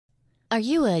Are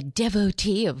you a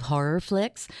devotee of horror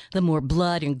flicks? The more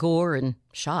blood and gore and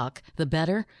shock, the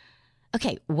better?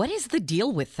 Okay, what is the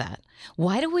deal with that?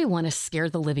 Why do we want to scare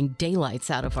the living daylights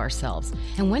out of ourselves?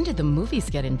 And when did the movies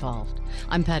get involved?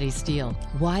 I'm Patty Steele.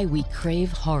 Why we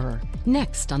crave horror.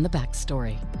 Next on The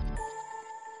Backstory.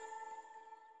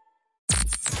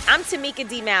 I'm Tamika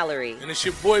D. Mallory. And it's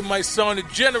your boy, my son, the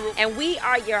General. And we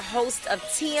are your hosts of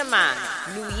TMI.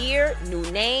 New year, new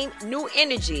name, new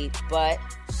energy, but...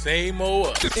 same old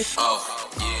us.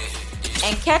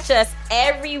 And catch us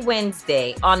every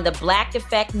Wednesday on the Black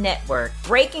Effect Network,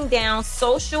 breaking down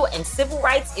social and civil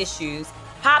rights issues,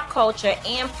 pop culture,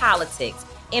 and politics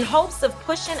in hopes of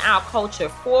pushing our culture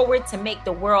forward to make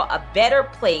the world a better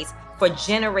place for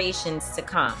generations to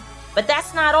come. But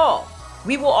that's not all.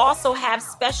 We will also have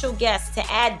special guests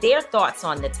to add their thoughts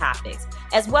on the topics,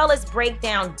 as well as break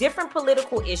down different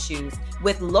political issues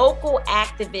with local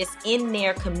activists in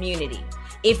their community.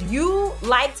 If you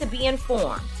like to be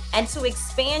informed and to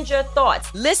expand your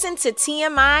thoughts, listen to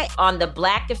TMI on the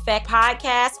Black Effect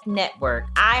Podcast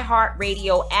Network,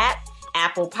 iHeartRadio app,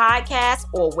 Apple Podcasts,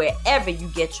 or wherever you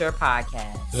get your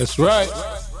podcasts. That's right.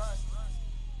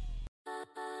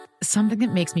 Something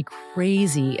that makes me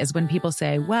crazy is when people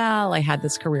say, well, I had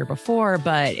this career before,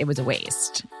 but it was a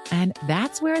waste. And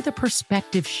that's where the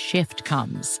perspective shift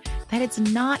comes, that it's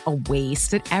not a waste,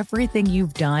 that everything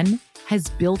you've done has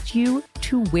built you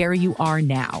to where you are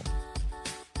now.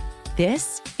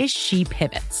 This is She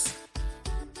Pivots,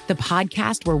 the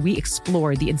podcast where we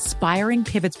explore the inspiring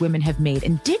pivots women have made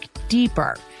and dig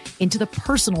deeper into the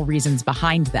personal reasons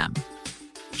behind them.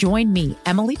 Join me,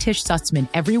 Emily Tish Sussman,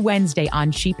 every Wednesday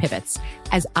on She Pivots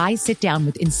as I sit down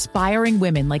with inspiring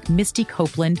women like Misty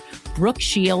Copeland, Brooke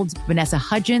Shields, Vanessa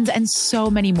Hudgens, and so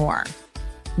many more.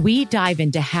 We dive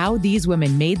into how these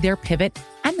women made their pivot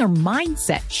and their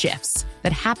mindset shifts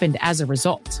that happened as a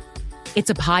result. It's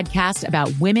a podcast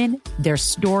about women, their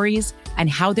stories, and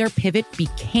how their pivot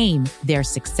became their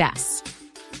success.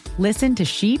 Listen to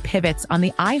She Pivots on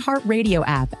the iHeartRadio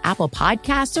app, Apple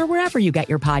Podcasts, or wherever you get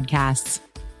your podcasts.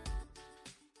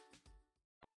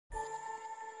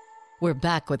 We're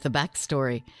back with The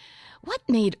Backstory. What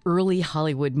made early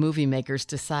Hollywood movie makers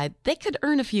decide they could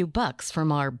earn a few bucks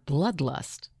from our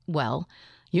bloodlust? Well,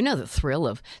 you know the thrill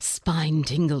of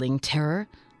spine-tingling terror.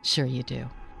 Sure you do.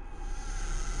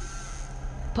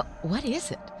 But what is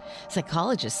it?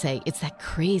 Psychologists say it's that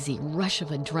crazy rush of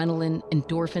adrenaline,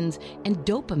 endorphins, and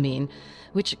dopamine,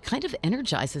 which kind of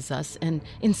energizes us and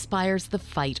inspires the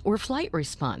fight or flight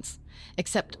response.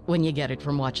 Except when you get it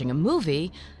from watching a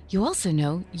movie, you also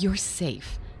know you're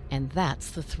safe, and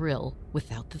that's the thrill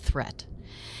without the threat.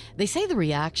 They say the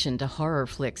reaction to horror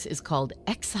flicks is called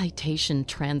excitation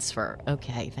transfer.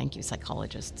 Okay, thank you,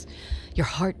 psychologists. Your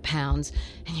heart pounds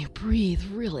and you breathe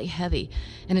really heavy,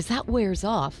 and as that wears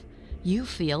off, you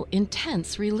feel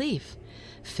intense relief,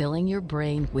 filling your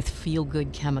brain with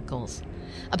feel-good chemicals.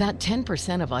 About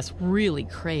 10% of us really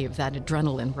crave that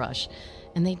adrenaline rush,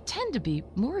 and they tend to be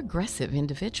more aggressive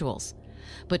individuals.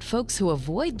 But folks who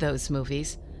avoid those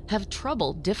movies have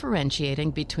trouble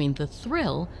differentiating between the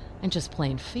thrill and just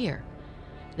plain fear.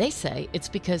 They say it's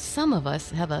because some of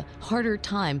us have a harder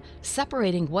time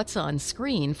separating what's on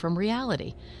screen from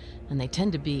reality, and they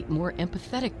tend to be more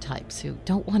empathetic types who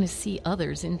don't want to see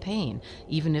others in pain,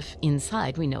 even if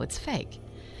inside we know it's fake.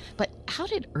 But how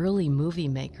did early movie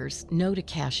makers know to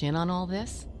cash in on all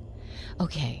this?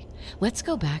 Okay, let's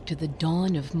go back to the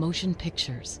dawn of motion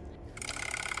pictures.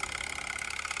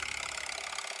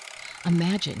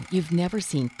 Imagine you've never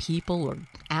seen people or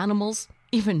animals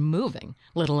even moving,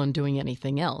 let alone doing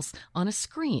anything else, on a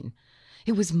screen.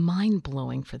 It was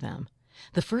mind-blowing for them.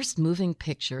 The first moving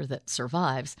picture that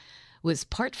survives was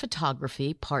part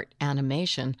photography, part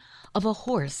animation, of a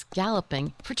horse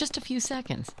galloping for just a few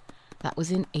seconds. That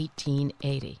was in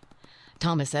 1880.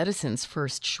 Thomas Edison's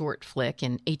first short flick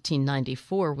in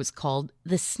 1894 was called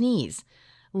The Sneeze.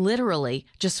 Literally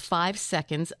just 5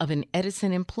 seconds of an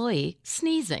Edison employee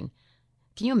sneezing.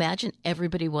 Can you imagine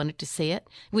everybody wanted to see it?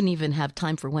 Wouldn't even have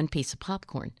time for one piece of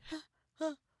popcorn.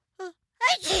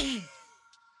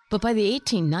 But by the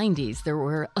 1890s, there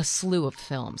were a slew of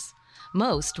films.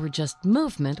 Most were just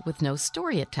movement with no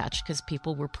story attached because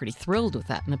people were pretty thrilled with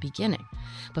that in the beginning.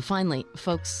 But finally,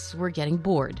 folks were getting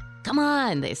bored. Come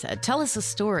on, they said, tell us a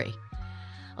story.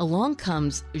 Along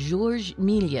comes Georges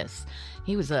Méliès.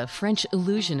 He was a French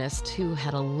illusionist who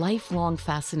had a lifelong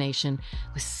fascination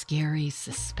with scary,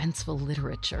 suspenseful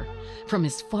literature, from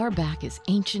as far back as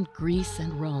ancient Greece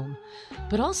and Rome,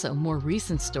 but also more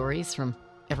recent stories from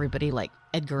everybody like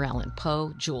Edgar Allan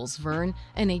Poe, Jules Verne,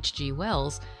 and H.G.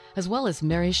 Wells, as well as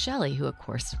Mary Shelley, who, of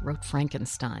course, wrote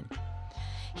Frankenstein.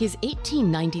 His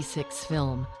 1896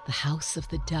 film, The House of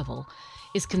the Devil,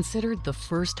 is considered the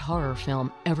first horror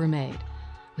film ever made.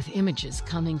 With images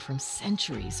coming from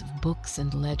centuries of books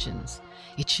and legends,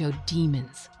 it showed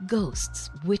demons, ghosts,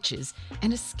 witches,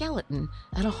 and a skeleton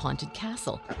at a haunted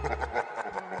castle.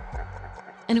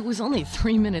 And it was only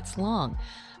 3 minutes long,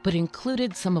 but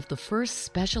included some of the first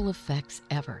special effects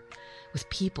ever, with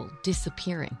people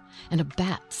disappearing and a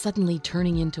bat suddenly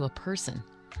turning into a person.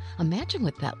 Imagine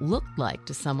what that looked like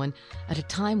to someone at a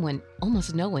time when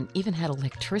almost no one even had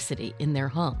electricity in their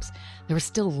homes. They were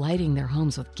still lighting their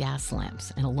homes with gas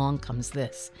lamps, and along comes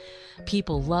this.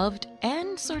 People loved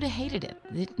and sort of hated it.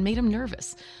 It made them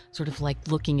nervous, sort of like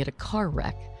looking at a car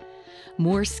wreck.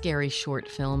 More scary short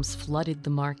films flooded the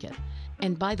market.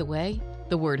 And by the way,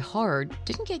 the word horror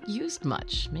didn't get used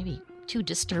much, maybe too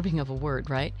disturbing of a word,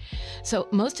 right? So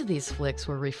most of these flicks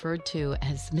were referred to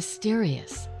as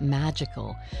mysterious,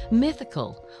 magical,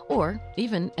 mythical, or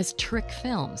even as trick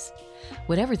films.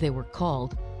 Whatever they were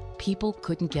called, people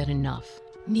couldn't get enough.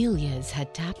 Méliès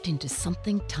had tapped into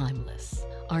something timeless,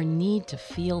 our need to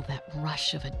feel that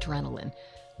rush of adrenaline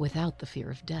without the fear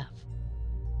of death.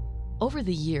 Over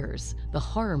the years, the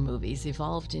horror movies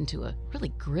evolved into a really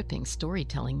gripping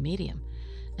storytelling medium,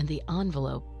 and the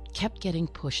envelope kept getting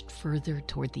pushed further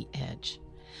toward the edge.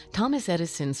 Thomas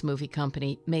Edison's movie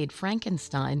company made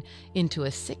Frankenstein into a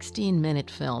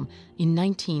 16-minute film in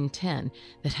 1910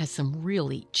 that has some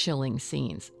really chilling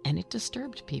scenes, and it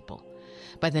disturbed people.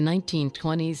 By the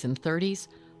 1920s and 30s,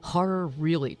 horror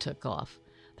really took off.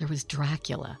 There was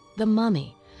Dracula, The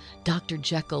Mummy, Dr.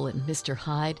 Jekyll and Mr.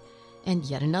 Hyde, and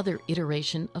yet another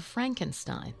iteration of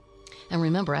Frankenstein. And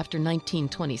remember, after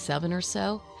 1927 or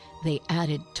so, they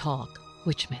added talk,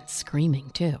 which meant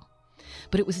screaming too.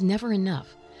 But it was never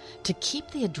enough. To keep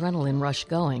the adrenaline rush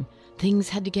going, things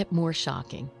had to get more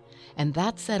shocking. And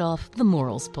that set off the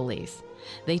morals police.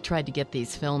 They tried to get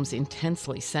these films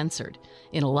intensely censored.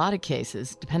 In a lot of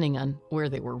cases, depending on where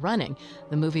they were running,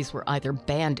 the movies were either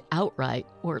banned outright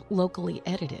or locally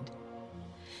edited.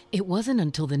 It wasn't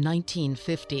until the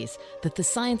 1950s that the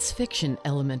science fiction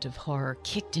element of horror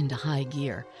kicked into high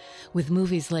gear, with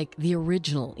movies like the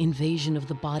original Invasion of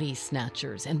the Body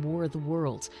Snatchers and War of the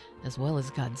Worlds, as well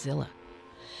as Godzilla.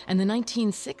 And the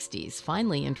 1960s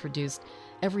finally introduced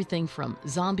everything from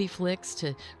zombie flicks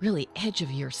to really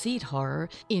edge-of-your-seat horror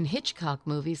in Hitchcock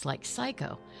movies like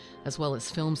Psycho, as well as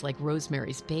films like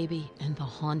Rosemary's Baby and The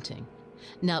Haunting.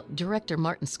 Now, director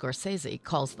Martin Scorsese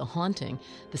calls The Haunting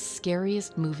the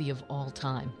scariest movie of all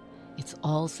time. It's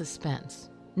all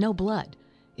suspense, no blood.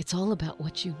 It's all about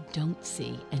what you don't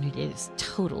see, and it is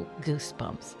total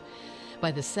goosebumps.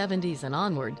 By the 70s and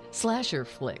onward, slasher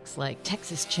flicks like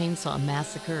Texas Chainsaw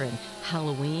Massacre and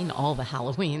Halloween, all the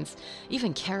Halloweens,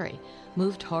 even Carrie,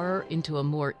 moved horror into a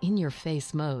more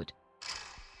in-your-face mode.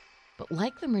 But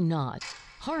like them or not,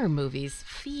 horror movies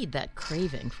feed that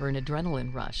craving for an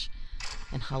adrenaline rush.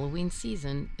 And Halloween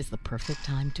season is the perfect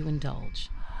time to indulge.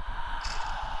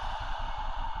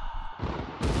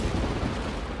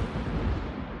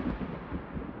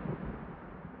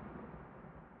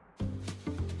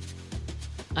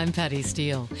 I'm Patty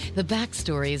Steele. The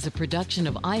Backstory is a production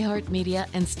of iHeartMedia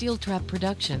and Steel Trap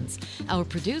Productions. Our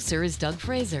producer is Doug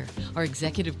Fraser. Our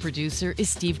executive producer is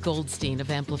Steve Goldstein of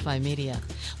Amplify Media.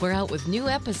 We're out with new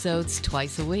episodes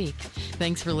twice a week.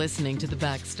 Thanks for listening to The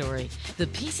Backstory, the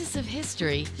pieces of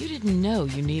history you didn't know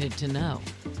you needed to know.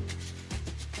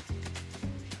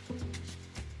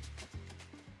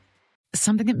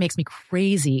 Something that makes me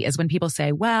crazy is when people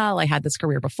say, well, I had this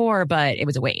career before, but it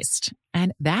was a waste.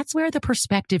 And that's where the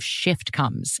perspective shift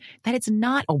comes, that it's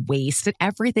not a waste, that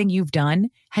everything you've done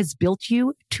has built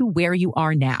you to where you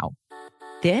are now.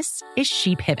 This is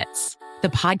She Pivots, the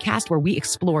podcast where we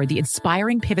explore the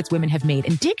inspiring pivots women have made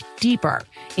and dig deeper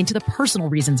into the personal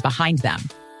reasons behind them.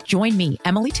 Join me,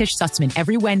 Emily Tish Sussman,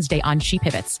 every Wednesday on She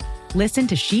Pivots. Listen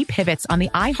to She Pivots on the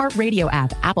iHeartRadio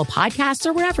app, Apple Podcasts,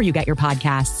 or wherever you get your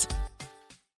podcasts.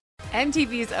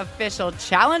 MTV's official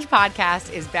Challenge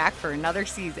podcast is back for another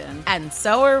season. And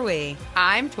so are we.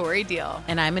 I'm Tori Deal.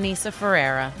 And I'm Anissa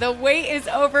Ferreira. The wait is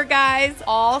over, guys.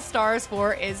 All Stars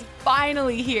 4 is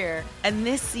finally here. And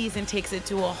this season takes it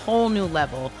to a whole new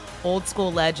level. Old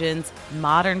school legends,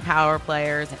 modern power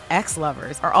players, and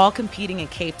ex-lovers are all competing in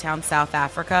Cape Town, South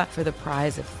Africa for the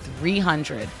prize of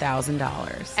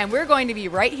 $300,000. And we're going to be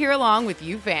right here along with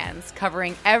you fans,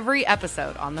 covering every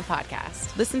episode on the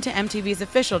podcast. Listen to MTV's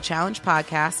official Challenge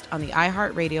podcast on the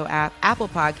iHeartRadio app, Apple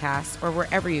Podcasts, or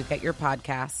wherever you get your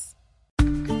podcasts.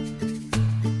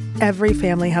 Every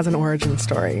family has an origin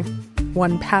story,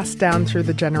 one passed down through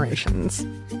the generations.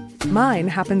 Mine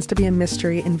happens to be a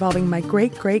mystery involving my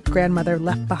great-great-grandmother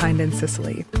left behind in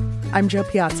Sicily. I'm Jo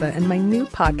Piazza, and my new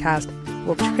podcast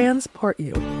will transport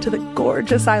you to the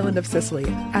gorgeous island of Sicily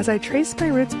as I trace my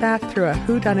roots back through a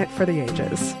whodunit for the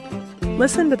ages.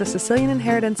 Listen to The Sicilian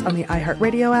Inheritance on the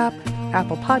iHeartRadio app,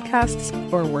 Apple Podcasts,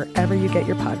 or wherever you get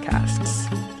your podcasts.